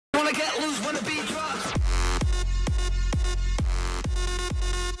get loose when the beat drops.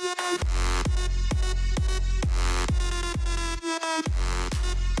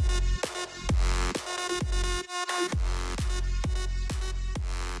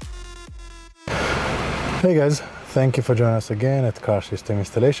 Hey guys, thank you for joining us again at Car System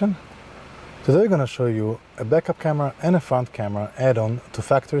Installation. Today we're going to show you a backup camera and a front camera add-on to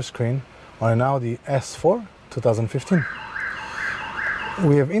factory screen on an Audi A4 2015.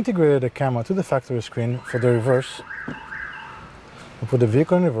 We have integrated a camera to the factory screen for the reverse. We put the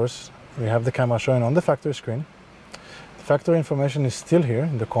vehicle in reverse, we have the camera showing on the factory screen. The factory information is still here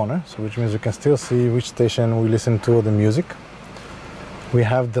in the corner, so which means you can still see which station we listen to the music. We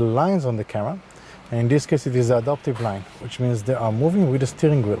have the lines on the camera. And in this case it is the adaptive line, which means they are moving with the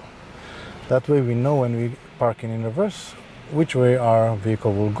steering wheel. That way we know when we park in reverse which way our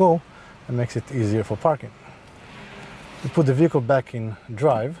vehicle will go, and makes it easier for parking. We put the vehicle back in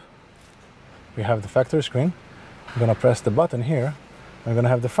drive. We have the factory screen. I'm going to press the button here. I'm going to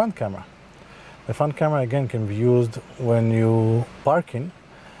have the front camera. The front camera again can be used when you park in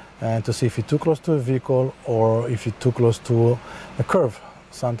and to see if you're too close to a vehicle or if you're too close to a curve.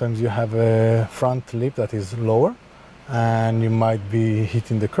 Sometimes you have a front lip that is lower and you might be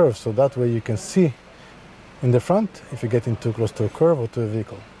hitting the curve, so that way you can see in the front if you're getting too close to a curve or to a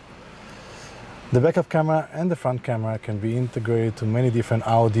vehicle. The backup camera and the front camera can be integrated to many different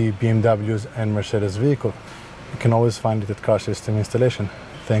Audi, BMWs and Mercedes vehicles. You can always find it at Car System Installation.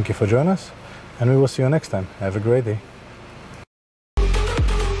 Thank you for joining us, and we will see you next time. Have a great day.